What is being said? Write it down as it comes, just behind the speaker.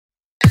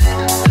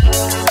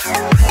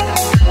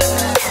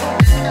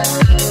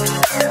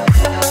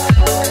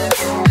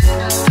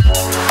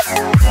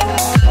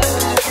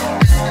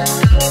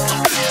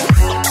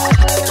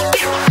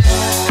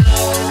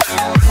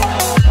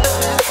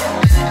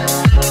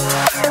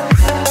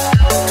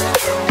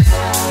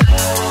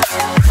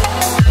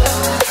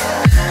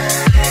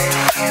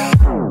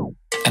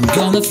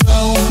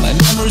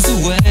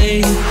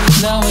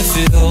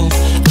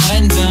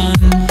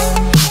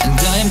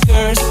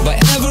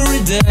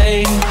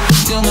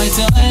till my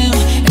time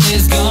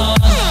is gone.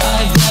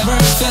 I've never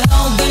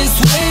felt this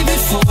way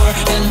before,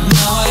 and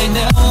now I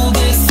know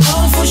this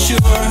all for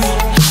sure.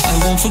 I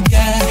won't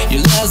forget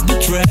your last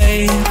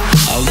betray.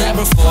 I'll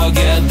never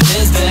forget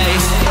this day.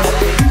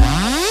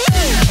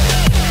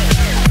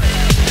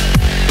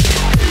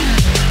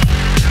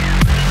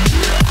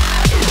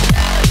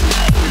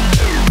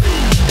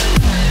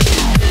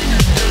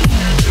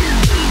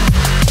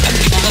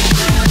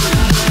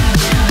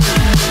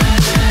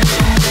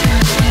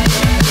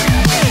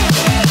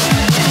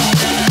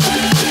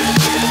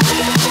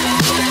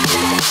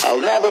 I'll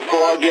never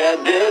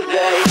forget this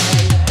day.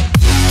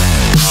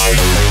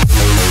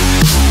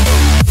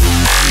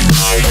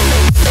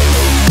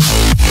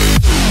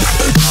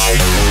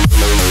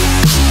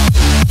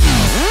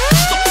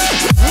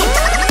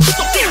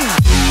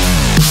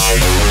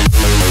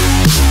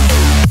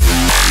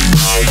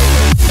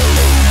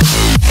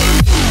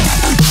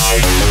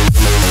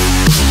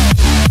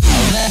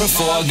 I'll never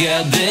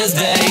forget this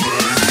day.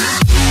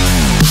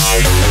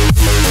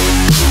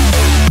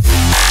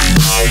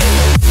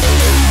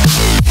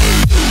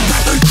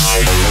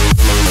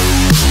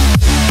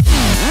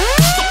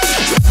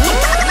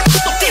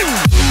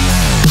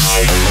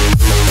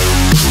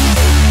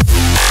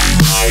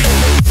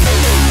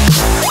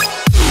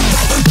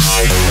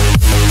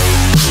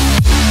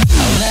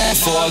 I'll never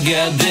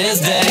forget this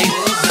day.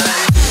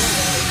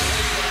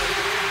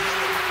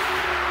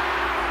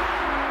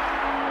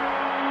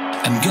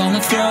 I'm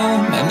gonna throw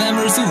my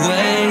memories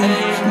away.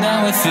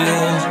 Now I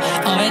feel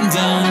I'm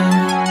done,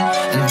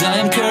 and I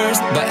am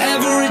cursed by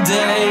every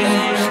day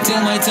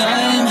till my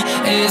time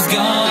is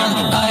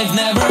gone. I've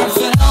never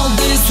felt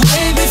this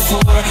way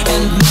before,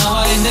 and now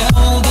I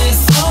know this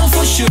all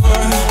for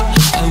sure.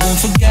 I won't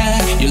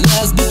forget your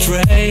last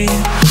betray.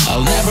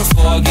 I'll never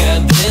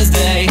forget this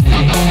day.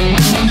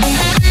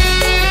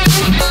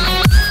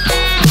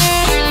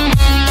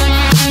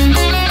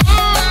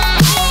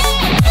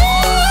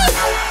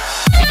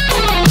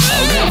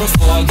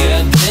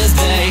 Forget this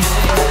day.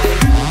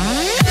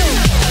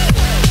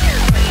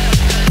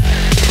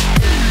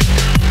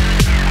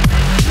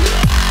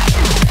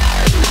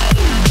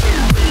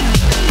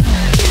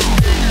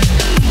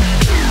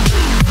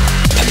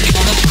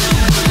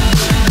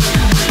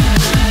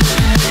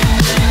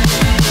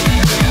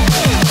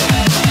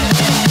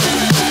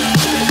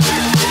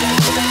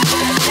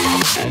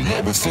 I'll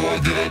never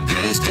forget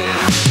this day.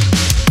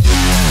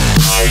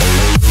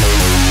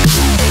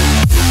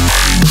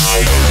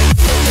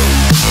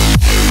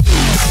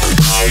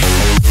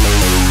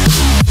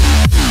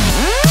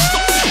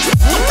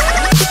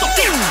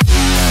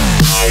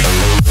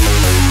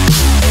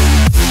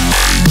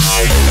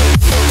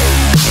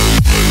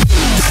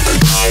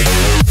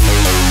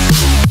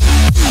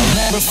 I'll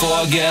never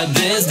forget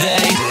this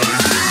day.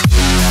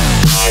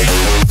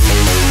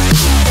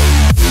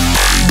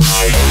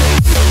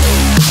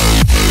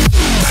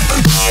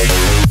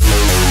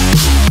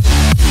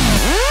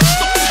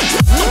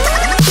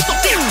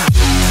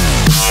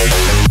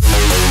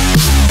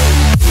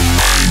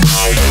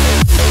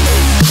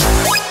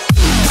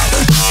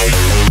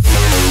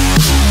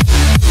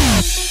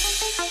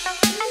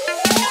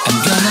 I'm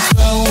gonna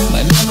throw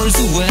my memories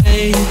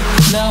away.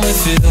 Now I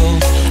feel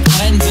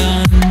I'm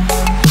done,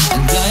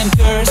 and I am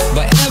cursed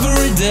by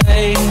every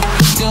day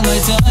till my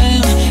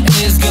time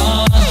is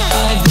gone.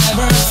 I've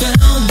never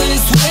felt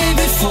this way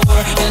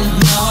before, and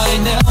now I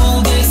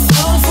know this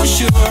all for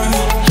sure.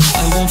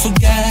 I won't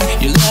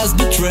forget your last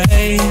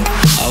betray.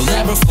 I'll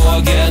never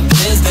forget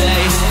this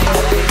day.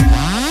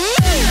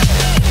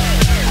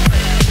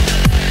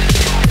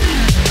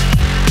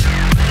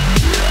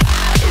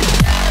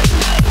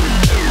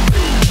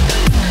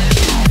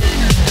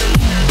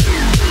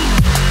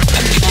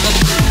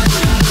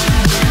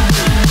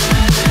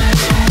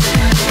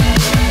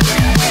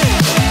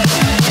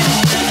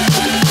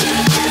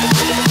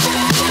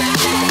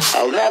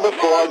 I'll never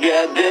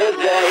forget this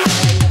day.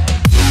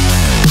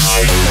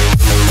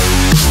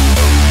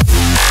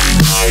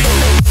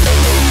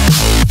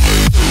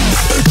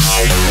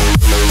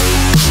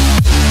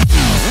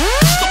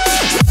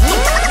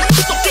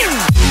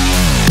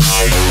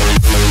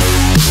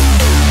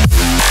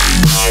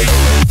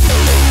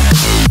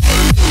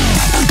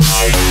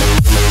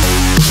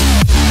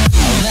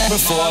 I'll never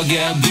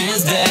forget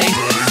this day.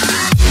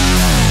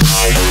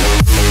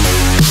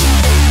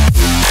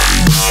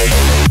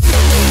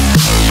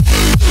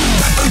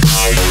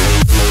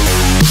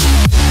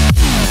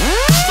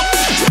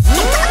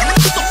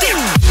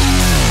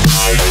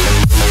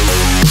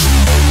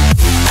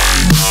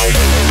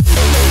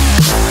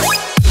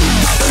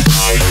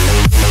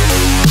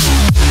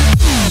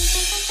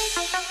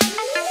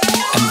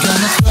 I'm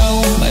gonna throw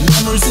my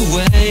memories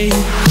away.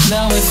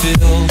 Now I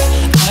feel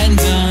I'm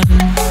done,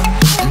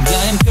 and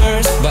I am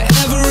cursed by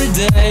every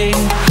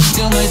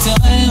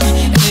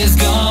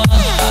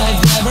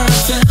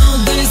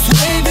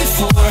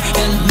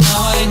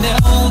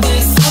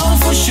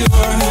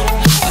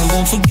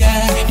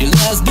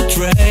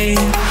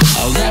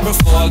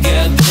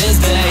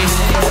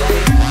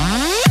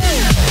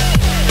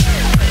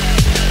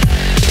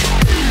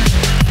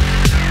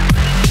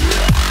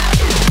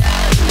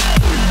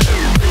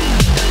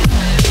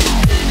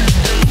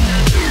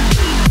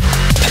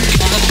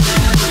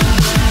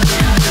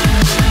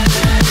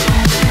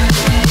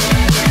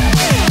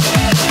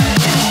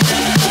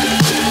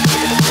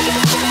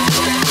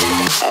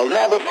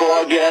never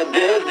forget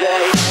this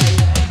day.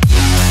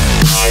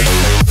 I'll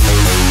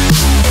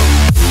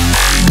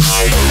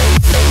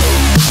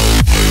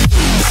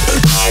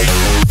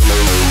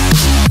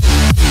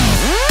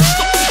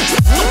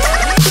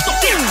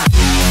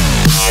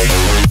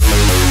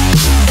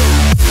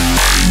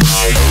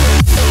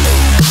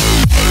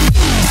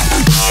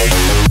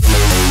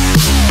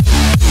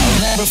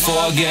never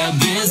forget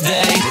this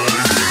day.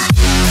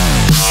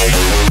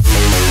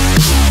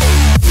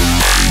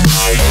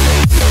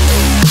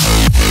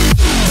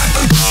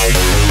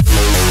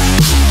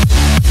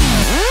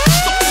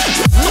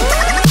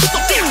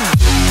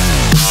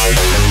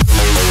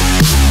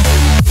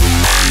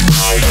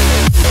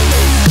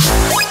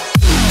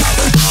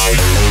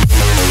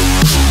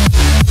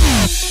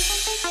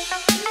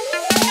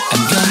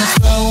 I'm gonna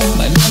throw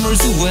my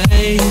memories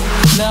away.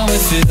 Now I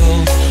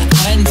feel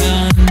I'm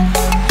done,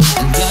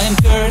 and I am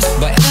cursed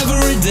by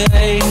every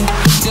day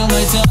till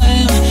my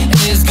time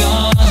is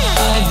gone.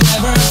 I've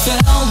never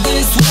felt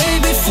this way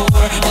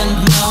before, and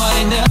now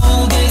I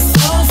know this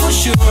all for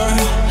sure.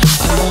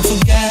 I won't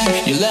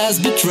forget your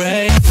last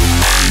betray.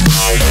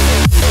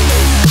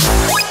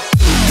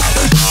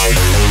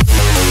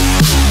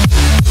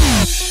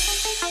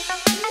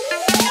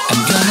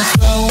 I'm gonna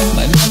throw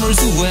my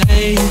memories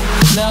away.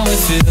 Now I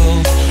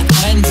feel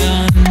I'm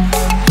done,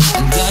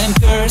 and I am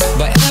cursed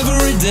by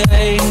every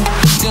day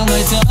till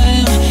my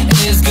time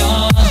is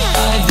gone.